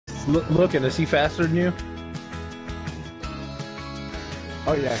looking. Is he faster than you?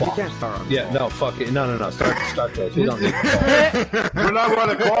 Oh yeah, fuck. He can't start on. Yeah, no, fuck it. No. Start this. We don't need We're not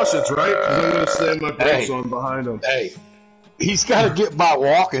running cautions, right? Because I'm gonna slam my brakes on behind him. Hey, he's got to get by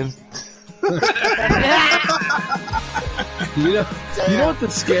walking. You know what the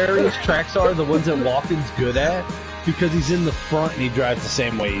scariest tracks are? The ones that walking's good at, because he's in the front and he drives the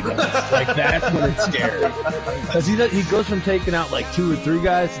same way he does. Like that's when it's scary. Because he goes from taking out like 2 or 3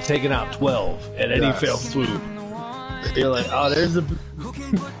 guys to taking out 12 at any fell swoop. You're like, oh, there's a.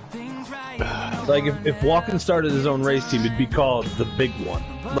 Like if Walken started his own race team, it'd be called the Big One.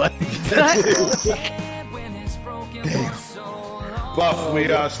 Like, damn. Buff, we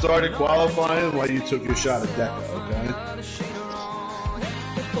started qualifying while you took your shot at Deca, okay?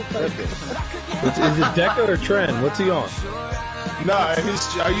 Is it Deca or Tren? What's he on? No,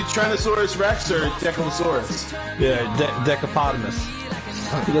 are you Tyrannosaurus Rex or Decalosaurus? Yeah, Decapotamus.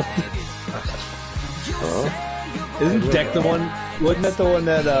 Isn't Deck the one? Wasn't that the one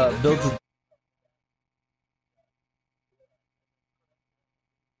that builds?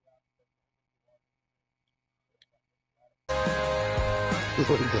 You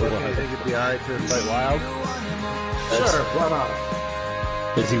think it'd be alright to play wild? Sure, why not?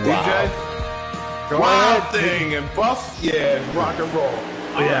 Is he DJ? Wild thing and Buff, yeah, rock and roll.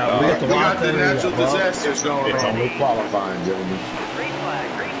 Oh, yeah, we got the natural disasters going It's on. only qualifying, gentlemen. Green flag.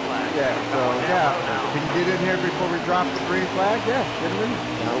 Yeah, so yeah. Can you get in here before we drop the green flag? Yeah, get in.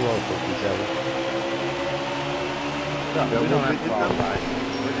 Down low for each other. No, we don't have to qualify.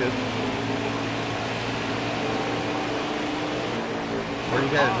 We're good. Where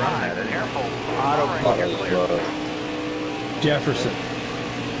you guys running at it? Careful. Auto. Jefferson.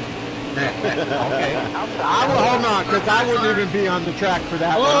 Okay. I will hold on, because I wouldn't even be on the track for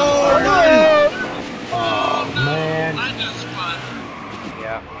that one. Oh, man.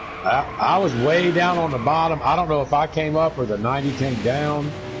 Yeah. I was way down on the bottom. I don't know if I came up or the 90 came down.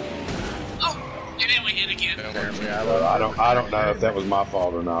 Oh, and then we hit again. I don't know if that was my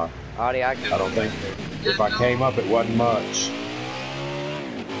fault or not. Audie, I don't think. If I came up, it wasn't much.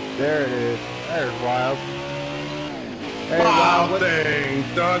 There it is. There's Wild. Hey, Wild thing,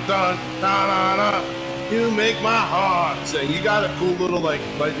 dun dun dun dun dun. You make my heart sing. You got a cool little like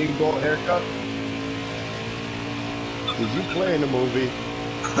lightning bolt haircut. Did you play in the movie?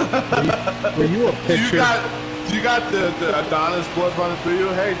 Were you a picture? You got the Adonis blood running through you?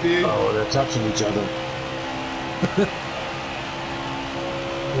 Hey, D. Oh, they're touching each other.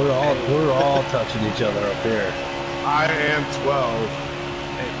 We're all touching each other up here. I am 12.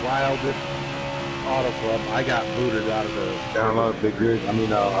 Hey, Wild Auto Club. I got booted out of the Down low, big rig.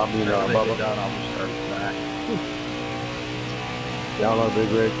 Bubba. Down low,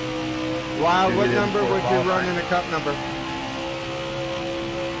 big rig. Wild, what number was you running the cup number?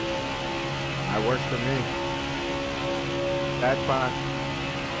 That works for me. That's fine.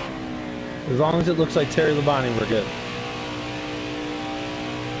 As long as it looks like Terry Labonte, we're good.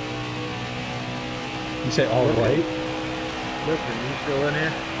 You say all right? Listen, you still in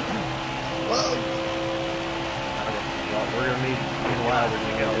here? Whoa. Okay. Well, we're gonna need Wild to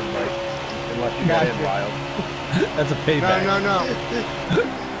get in, like, unless you got in Wild. That's a payback. No. Okay.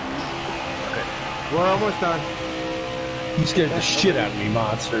 We're almost done. You scared the shit out of me,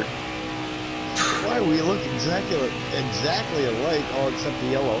 monster. Why we look exactly alike, all except the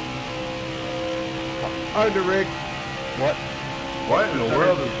yellow. Under rig. What in the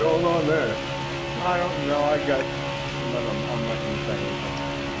world is going on there? I don't know. I got some unlucky things.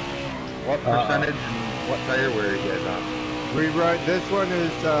 What percentage and what tire wear you guys on? We run. This one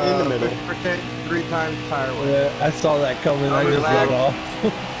is in the middle. 50%, 3 times tire wear. Yeah, I saw that coming. I just went off.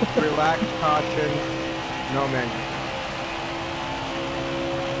 Relax, caution, no menu.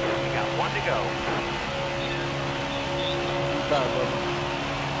 We got 1 to go.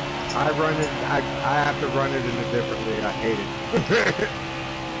 I run it. I have to run it in a different way. I hate it.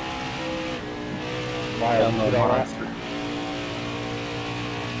 Wild monster.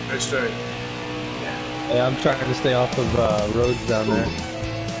 Hey, straight. Yeah, I'm trying to stay off of roads down there.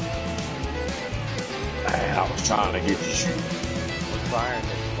 Man, I was trying to get you shooting. We're firing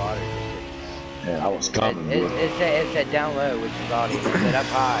this spotter. Yeah, I was coming. It said down low, which is Audie. It said up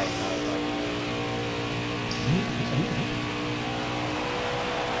high.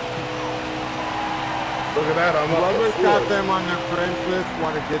 Look at that, I'm up. Whoever's got them on their friends list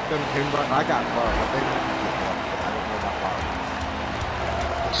want to get them in, but I got love. I think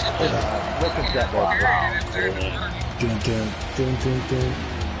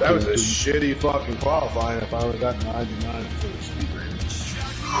That was a shitty fucking qualifying if I would have got 99 for the speed range.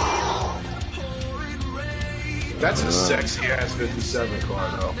 That's a sexy ass 57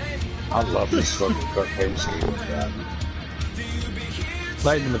 car, though. I love this fucking car racing.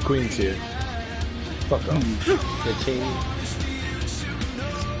 Lightning McQueen's here. Fuck off.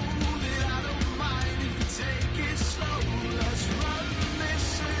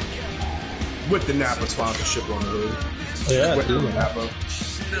 With the Napa sponsorship on the road. Yeah, With the dude. Napa.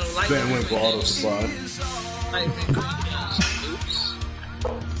 Van Winkle Auto Supply.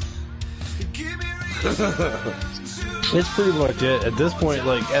 It's pretty much it. At this point,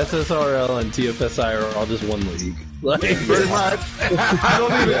 like, SSRL and TFSI are all just one league. Like, Pretty much.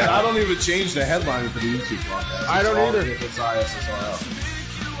 I don't even change the headline for the YouTube podcast. I don't either. It's ISSRL.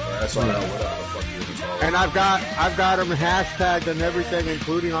 Or SRL, whatever the fuck you would call it. And I've got them hashtagged and everything,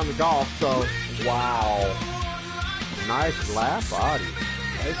 including on the golf. So wow, nice laugh, Audie.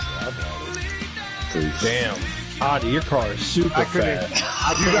 Nice laugh, Audie. damn. Audie, your car is super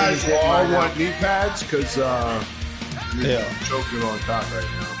fast. You guys all want knee pads? Because you're Yeah. choking on top right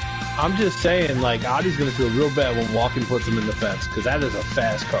now. I'm just saying, like, Audie's gonna feel real bad when Walken puts him in the fence, because that is a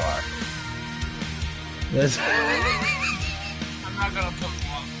fast car. That's... I'm not gonna put.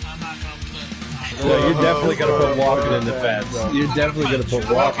 No, you're definitely gonna put Walken in the fence. You're definitely gonna put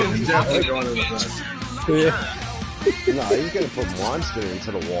Walken in Walken's the definitely going to the fence. Yeah. No, he's gonna put Monster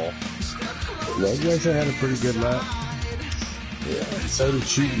into the wall. Well, you guys had a pretty good lap. Yeah. So did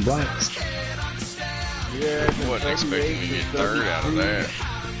Shooting Blanks. Yeah, I wasn't expecting to get third out of that.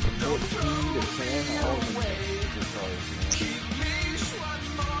 14 to 10, all of them.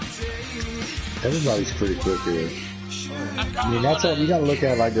 Everybody's pretty quick here. I mean, that's all you got to look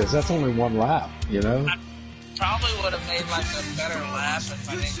at it like this. That's only one lap, you know. Probably would have made like a better lap if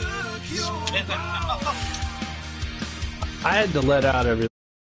I didn't spin it out. I had to let out every.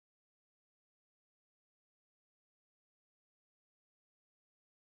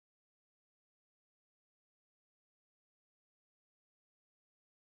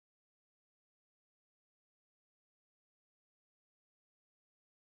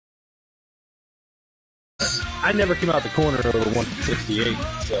 I never came out the corner over 168,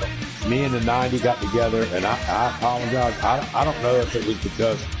 so. Me and the 90 got together, and I apologize. I don't know if it was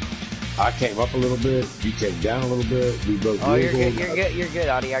because I came up a little bit, you came down a little bit. We both. Oh, you're wiggled. good, you're good,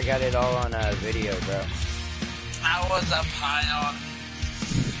 Audie. I got it all on video, bro. I was up high on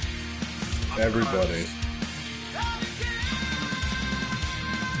Everybody.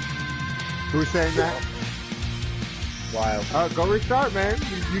 Who's saying that? Wild. Go restart, man.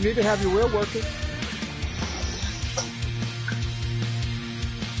 You need to have your wheel working.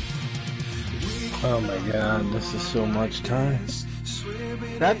 Oh my god, this is so much time.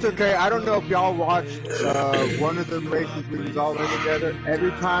 That's okay. I don't know if y'all watched one of the races we was all in together.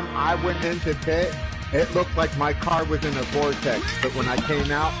 Every time I went into pit, it looked like my car was in a vortex, but when I came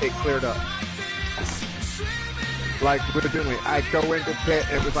out, it cleared up. Like legitimately, I'd go into pit,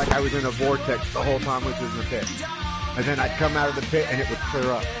 and it was like I was in a vortex the whole time I was in the pit. And then I'd come out of the pit, and it would clear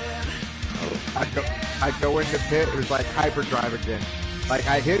up. I'd go into pit, it was like hyperdrive again. Like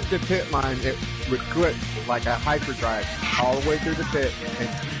I hit the pit line, it would glitch like a hyperdrive all the way through the pit and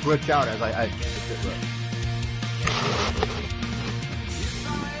glitch out as I hit the pit road.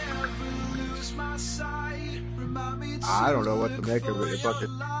 I don't know what to make of it, but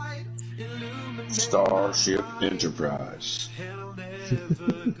Starship Enterprise.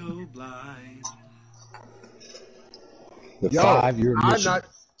 The Yo, 5-year I'm mission not-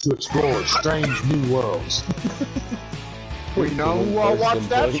 to explore strange new worlds, we know who all watched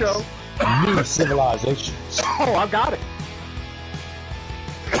that show. new civilizations, Oh, I got it.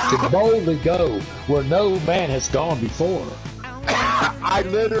 to boldly go where no man has gone before. I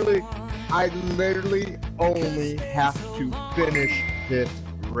literally only have to finish this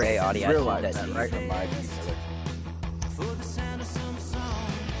race. Hey, Audie, I sent Realize that that, to you right? from my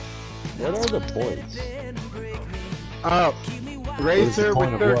What are the points? Racer What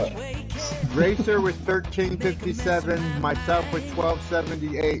is the point with of 1357, myself with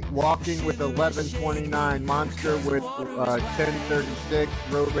 1278, Walking with 1129, Monster with 1036,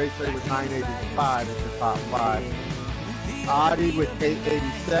 Road Racer with 985 is the top 5. Audie with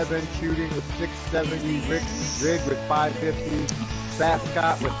 887, Shooting with 670, Rig with 550, Fat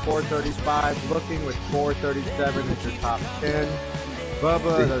Scott with 435, Looking with 437 is the top 10.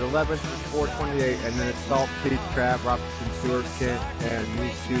 Bubba at 11th is 428, and then it's Salt, Peach, Crab, Robinson, Stewart, Kent, and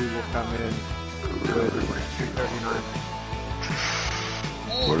these two will come in with 239.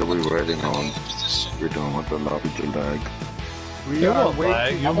 What are we waiting on? We're doing with the lobby to lag. We It are won't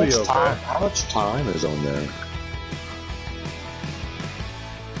lag, waiting. you'll be okay. How much time is on there?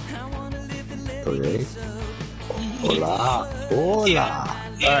 Okay. Hola, hola.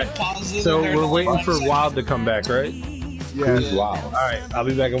 Alright, Pauses so and there's we're only waiting 1 for second. Wild to come back, right? Yes. Wow. Alright, I'll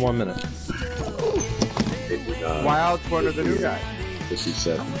be back in 1 minute. 59, Wild's one of the new guys.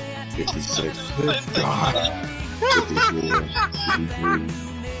 57, 56, God. 54, 53,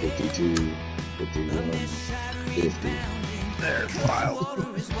 52, 51, 50. There's Wild.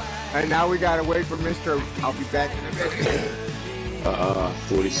 And now we gotta wait for Mr. I'll be back in a minute.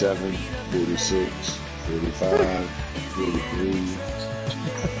 47, 46, 45, 43.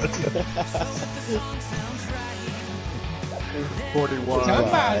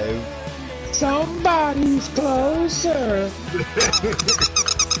 41. Somebody's closer.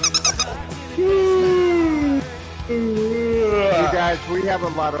 You guys, we have a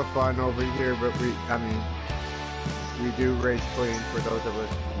lot of fun over here, but we do race clean for those of us.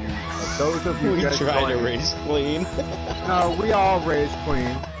 Those of you We guys try to joining. race clean. No, we all race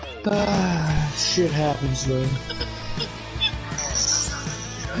clean. Shit happens, though.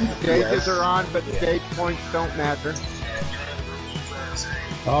 Stages are on, but stage points don't matter.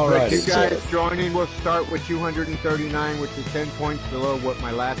 All But right, you guys joining will start with 239, which is 10 points below what my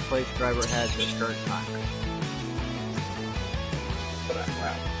last place driver has at current time.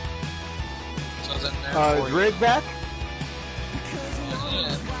 So is it there Is for you? Rig back?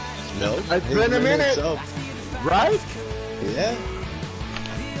 No. It's been a minute. So, Right? yeah.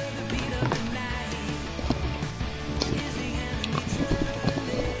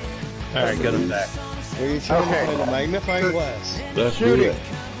 Alright, get him back. Were you trying Okay. to find a magnifying glass? let's do Shooting. it.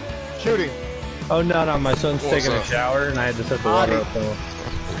 Shooting. Oh, no, my son's What's taking a up? shower and I had to set the water Audie. up for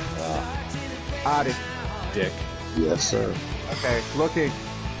Audie. Dick. Yes, sir. Okay, looking.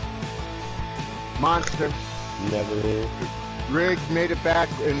 Monster. Never knew. Riggs made it back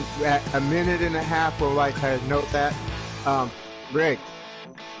in a minute and a half. We'll note that. Riggs.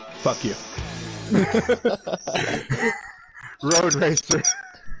 Fuck you. Road racer.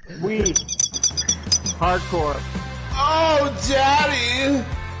 We. Hardcore. Oh, daddy!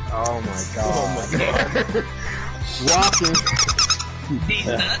 Oh my god. Walking. These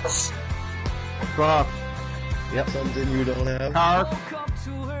nuts? Buff. Yep. Something you don't have. Car.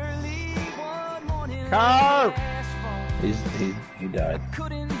 Car. He died.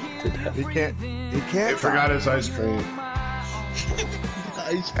 He can't. He He can't. forgot his ice cream.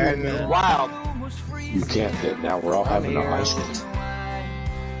 Ice cream, And man. Wild. You can't hit. Now we're all having a ice cream.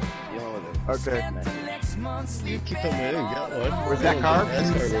 Okay. You keep them in. You got one. Was that car?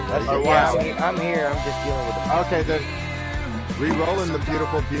 Oh, Wow. yeah, I'm here. I'm just dealing with them. Okay, then. Re-rolling the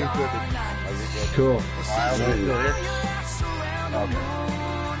beautiful bean cookie. Cool.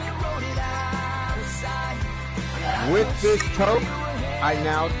 With this toke, I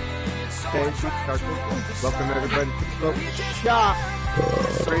now welcome everybody to Smoke Shop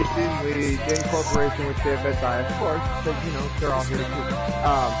Racing, the game corporation with CFSI, of course, because they're all here too.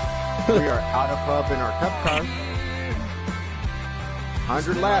 We are out of pub in our cup car.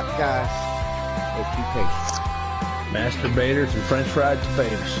 100 laps, guys. Let's be patient. Masturbators and French fried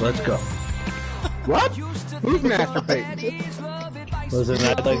tomatoes. Let's go. What? Who's masturbating? Listen,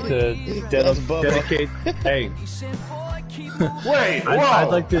 I'd like to dedicate. Hey, Wait, whoa! I'd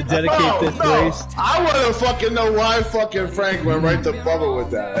like to dedicate this race. I want to fucking know why fucking Frank went right to Bubba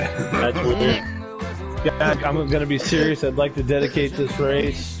with that. That's weird. Yeah, I'm gonna be serious. I'd like to dedicate this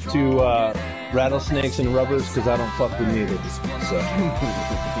race to rattlesnakes and rubbers because I don't fuck with needles. So,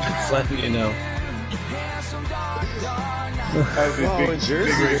 just letting you know. Oh, in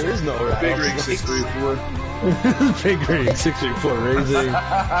Jersey, there is no Big Rig rattlesnake. 634. Big Rig 634 Racing.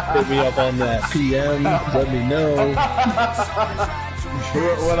 Hit me up on that PM. Let me know.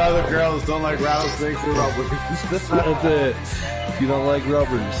 What other girls don't like rattlesnakes or rubbers? That's it. If you don't like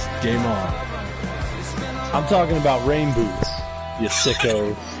rubbers, game on. I'm talking about rain boots, you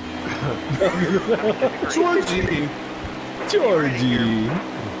sicko. Georgie. Georgie.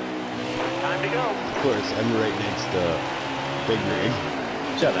 Of course, I'm right next to Big Rig.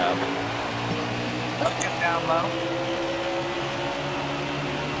 Shut up. Get down low.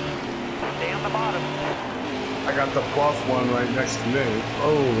 Stay on the bottom. I got the buff one right next to me.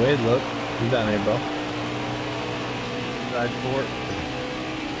 Oh, hey, look. You got it, bro. Side port.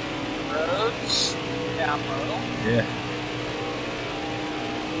 Roads. Down low. Yeah.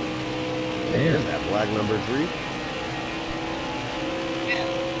 There's Damn. that black number 3. Yeah.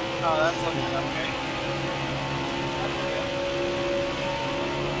 Oh, that's looking okay.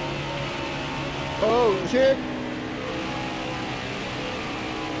 Oh, shit.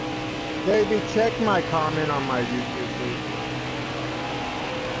 Baby, check my comment on my YouTube, please.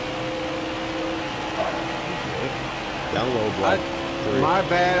 Down low, black 3. My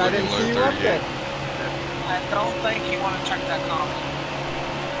bad, I didn't see you up there. I don't think you want to check that comment.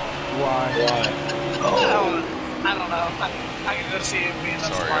 Why? I don't know. I can just see it being a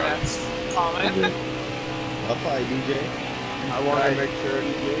Sorry, smart guys. ass comment. I'll probably DJ. I want to make sure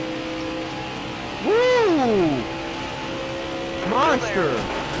DJ. Woo! Monster!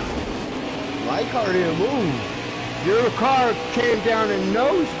 My car didn't move. Your car came down and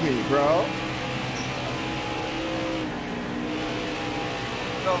nosed me, bro.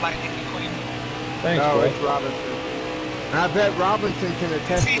 Go Lightning McQueen. Thanks, No, bro. it's Robinson. And I bet Robinson can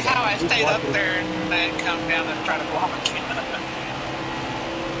attest See to how I that. Just stayed watch up it. there and then come down and try to block again.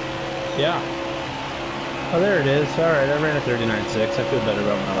 Yeah. Oh, there it is. All right, I ran a 39.6. I feel better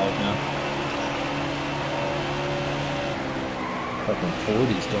about my life now. Fucking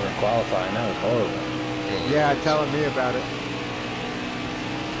 40s during qualifying. That was horrible. Yeah, telling me about it.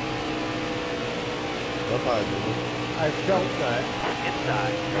 I'll probably move. I felt that.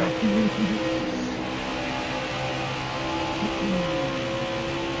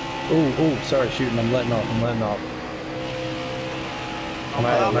 Oh, sorry, shooting. I'm letting off.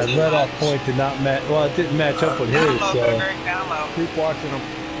 My let off point did not match. Well, it didn't match up with his. Down low, So Greg, down low. Keep watching them.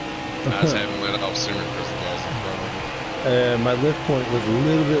 I just haven't let off sooner because the guy's in front of me. my lift point was a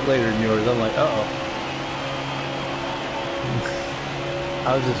little bit later than yours. I'm like,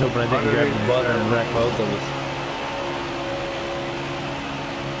 I was just hoping I didn't grab the button and wreck both of us.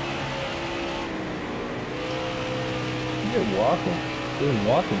 You're walking. Doing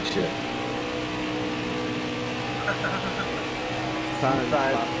walking shit. Time to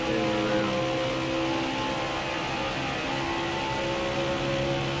stop standing around.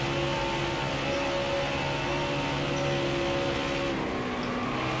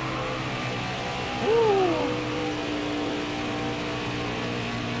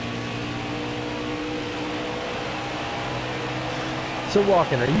 So,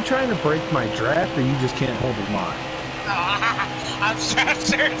 walking, are you trying to break my draft or you just can't hold the line? I'm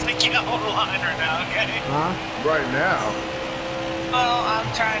seriously can't hold a line right now, okay? Huh? Right now. Well, I'm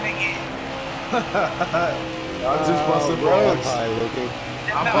trying to get... I just busted I'm roads. high looking.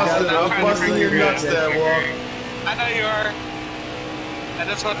 I'm busting your nuts there, Walk. I know you are. I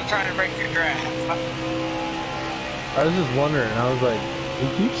just wasn't trying to break your draft. I was just wondering. I was like, he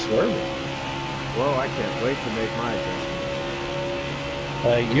keeps swerving. Whoa, I can't wait to make my adjustment.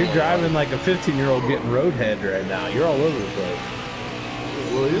 Like, you're driving like a 15-year-old getting roadhead right now. You're all over the place.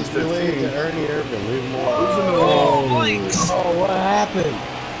 Well, he's He's related 15. to Ernie Irvin. Leave him alone. Oh, blanks! Oh, what happened?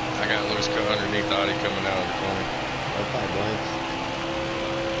 I got loose cut underneath Audi coming out of the corner. I'll probably blanks.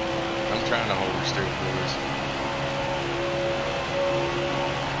 I'm trying to hold her still, boys.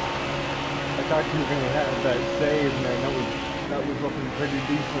 I thought you were gonna have that save, man. That was looking pretty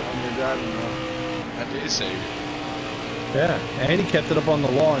decent on your driving though. I did save it. Yeah, and he kept it up on the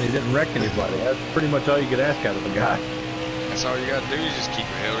wall and he didn't wreck anybody. That's pretty much all you could ask out of a guy. That's all you gotta do is just keep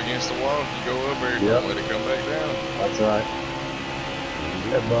it held against the wall. If you go up there, don't let it come back down. That's right.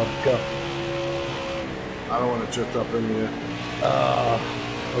 Yeah, Bob, go. I don't want to drift up in here. I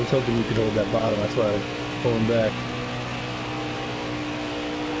was hoping you could hold that bottom. That's why I was pulling back.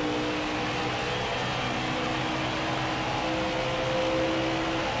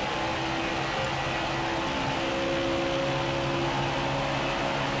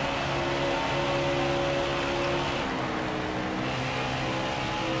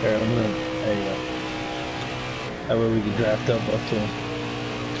 Here, I'm gonna. There you go. That way we can draft up to him.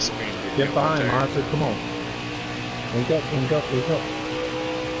 Get behind, Monster. Come on. Link up. Is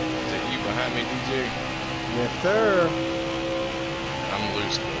that you behind me, DJ? Yes, sir. I'm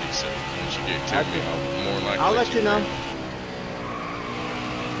loose, buddy, so once you get to me, I'll more likely I'll let you know.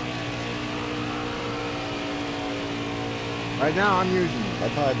 Right now, I'm using it. I'll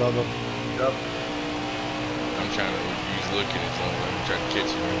probably bubble. Yep. I'm trying to use looking at something. I'm trying to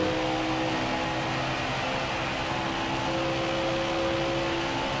catch you.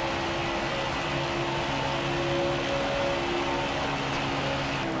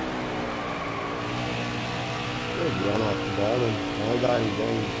 Good run off the bottom. I got him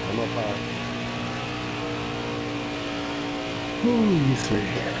down. I'm up high. Ooh, you three.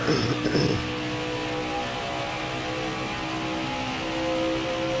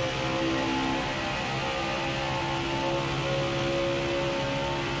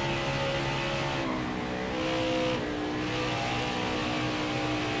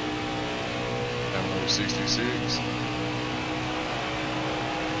 Number 66.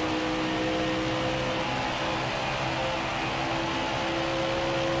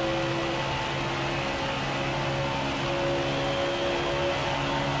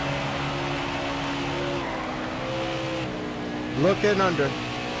 Looking under.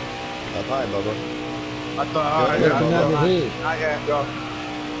 Up high, Bubba. I thought, Looking under his. Not yet. Go.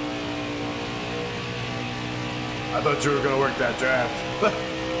 I thought you were gonna work that draft.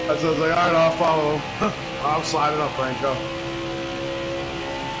 I was like, all right, I'll follow him. I'm sliding up, Franco.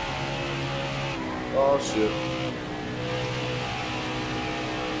 Oh shit.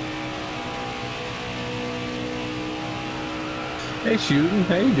 Hey, shooting.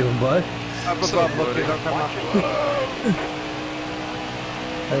 How you doing, bud? Up above, look, don't come up.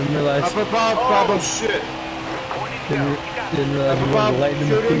 I didn't realize. Up above, Oh Bubba. shit. Didn't realize you wanted to lighten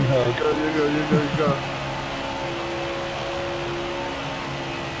him a clean hug. You go.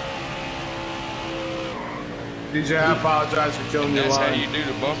 DJ, I apologize for killing your That's how line. you do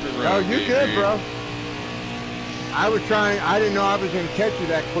the bumper run. No, you good, bro. I was trying, I didn't know I was going to catch you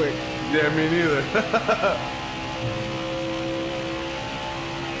that quick. Yeah, me neither.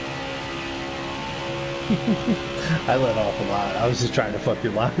 I let off a lot. I was just trying to fuck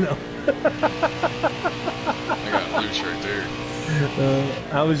your line up. I got loose right there.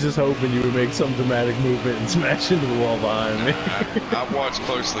 I was just hoping you would make some dramatic movement and smash into the wall behind me. I watch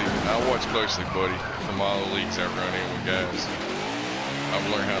closely. Buddy, from all the leagues I've run in with guys. I've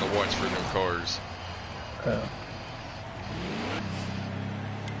learned how to watch for them cars.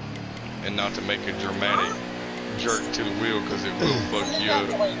 And not to make a dramatic jerk to the wheel because it will fuck you up.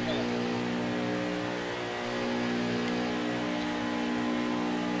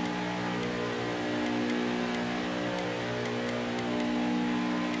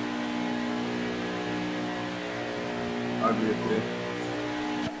 I'll be a dick.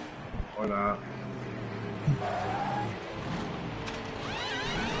 Or not.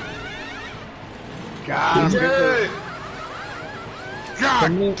 God, Yay!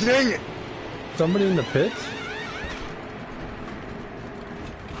 God dang it. Somebody in the pits?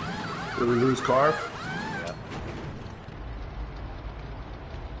 Did we lose Carp?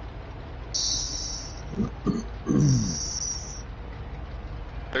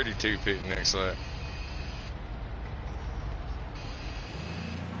 32 pit next lap.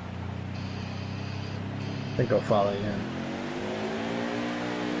 I think I'll follow you in.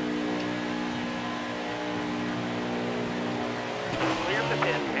 Clear the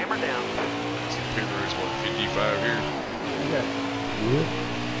pit, hammer down. Pit road's what, 55 here?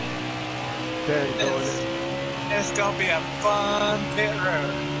 Okay, going in. It's gonna be a fun pit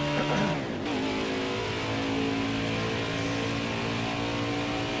road.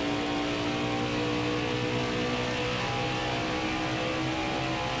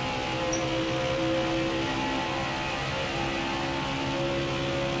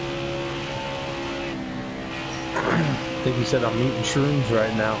 I think he said I'm eating shrooms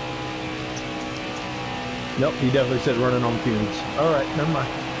right now. Nope, he definitely said running on fumes. Alright, never mind.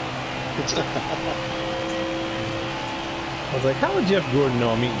 I was like, how would Jeff Gordon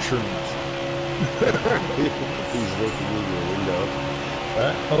know I'm eating shrooms? He's looking in your window.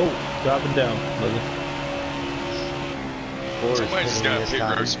 Oh, dropping down, brother. Somebody just got a pit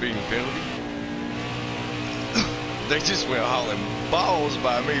road speeding penalty. They just went hauling balls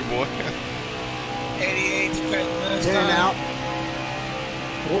by me, boy. 88's pitting this 10 time. out.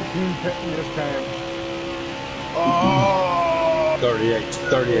 14 pitting this time. Oh! 38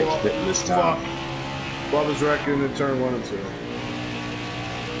 spitting this time. Fuck. Bubba's wrecking in turn 1 and 2.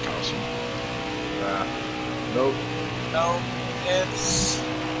 Awesome. Nah. Nope. No, it's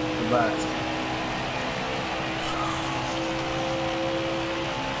The back.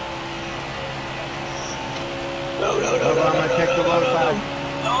 Bubba, I'm going to take the low side.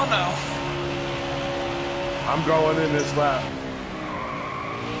 oh no. I'm going in this lap.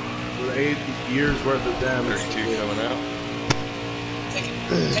 With 8 years worth of damage. 32 coming out.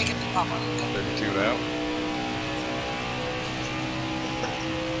 Take it to Papa. 32 out.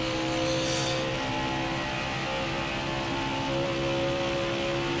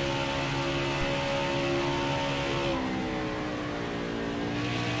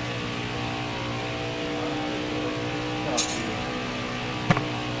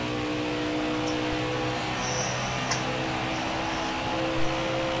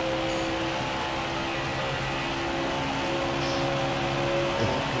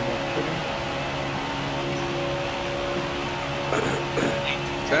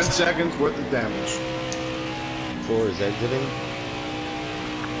 Ten seconds worth of damage. 4 is exiting.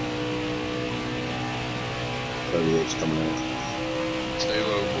 38's coming out. Stay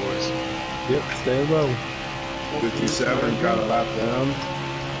low, boys. Yep, stay low. 57, got a lap down.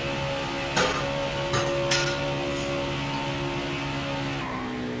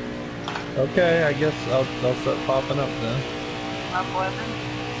 Okay, I guess I'll start popping up then. I'm blending.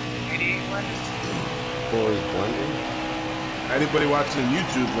 88 blended. 4 is blending. Anybody watching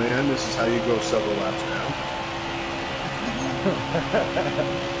YouTube, man, this is how you go several laps down.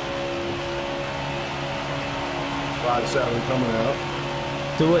 5-7 coming out.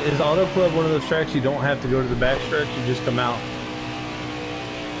 So what, is Auto Club one of those tracks you don't have to go to the back stretch? You just come out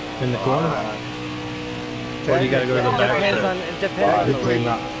in the corner? Or do you gotta go to the back stretch? It depends on the lead.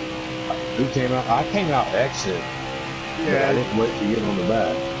 He came out. I came out exit. Yeah, I didn't wait to get on the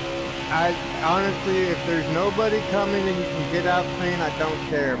back. I honestly, if there's nobody coming and you can get out clean, I don't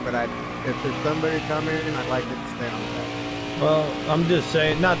care. But if there's somebody coming, I'd like it to stay on the back. Well, I'm just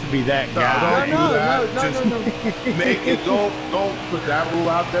saying, not to be that guy. No. Make it. Don't put that rule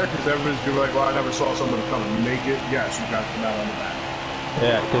out there because everybody's gonna be like, well, I never saw somebody coming. Make it. Yes, you got to come out on the back.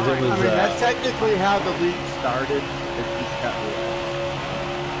 Yeah, because it was. I mean, that's technically how the league started. It just got weird.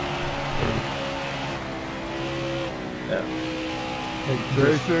 Yeah.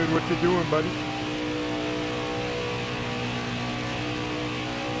 Jason, what you doing, buddy?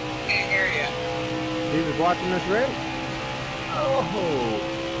 Can't hear you. He was watching this race. Oh.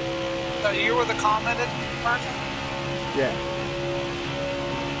 So you were the commented person? Yeah.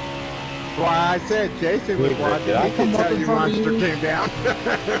 Why I said Jason was watching. Did I He come can up tell in you front of Monster you? came down.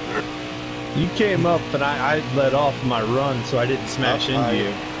 You came up and I let off my run, so I didn't smash into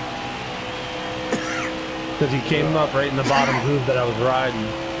you. Because he came up right in the bottom groove that I was riding.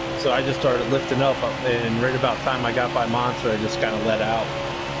 So I just started lifting up, and right about time I got by Monster, I just kind of let out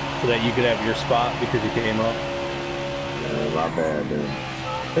so that you could have your spot because you came up. Yeah, my bad, man.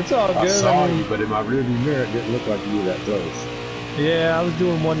 It's all good. I saw mean, you, but in my rearview mirror, it didn't look like you were that close. Yeah, I was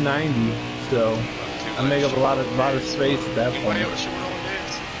doing 190, so I make up a lot of space at that point. Anybody else short on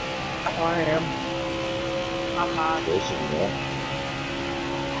this? I am. I'm not. Listen, yeah.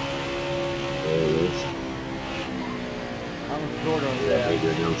 There it is. I'm short on Yeah, that.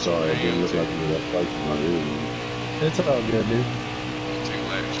 Adrian, I'm sorry. It didn't look like you were that close in my rearview. It's all good, dude. Two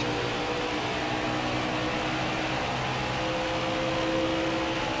laps.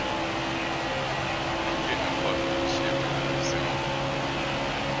 I'm getting a fucking shit with this thing.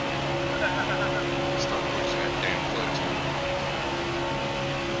 Start pushing that damn clutch.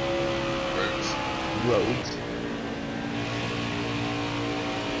 Roads. Roads.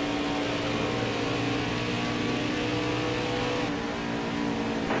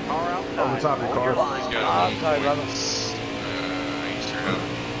 On the top of your car. He's got I'm sorry, brother. I ain't sure how.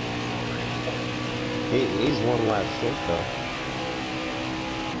 He's one lap short though.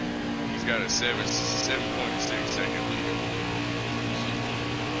 He's got a 7.6 second lead.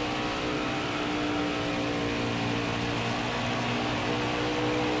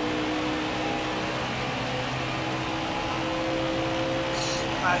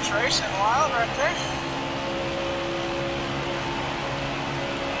 Nice racing, wild right there.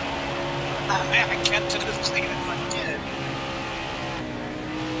 Oh man, I can't do this clean if I did.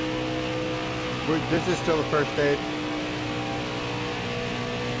 This is still the first stage.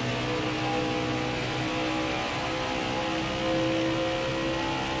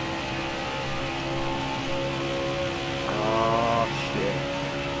 Oh shit.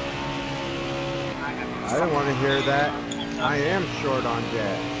 I don't want to hear that. I am short on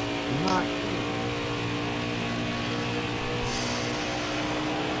gas. I'm not.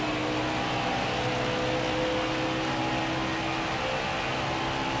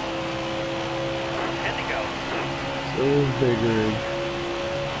 So bigger.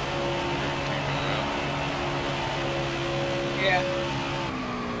 Yeah.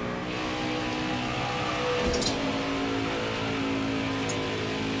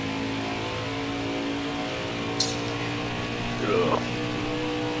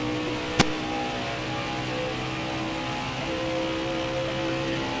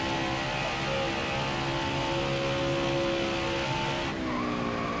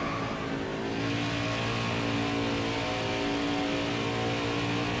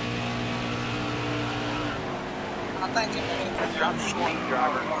 I think it means I'm short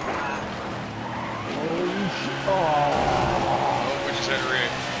driver. Oh, we just had a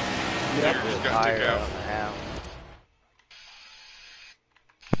wreck. Digger just got took out.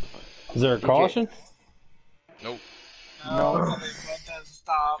 Is there a caution? Nope. No, it doesn't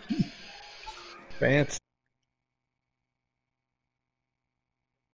stop. Fancy.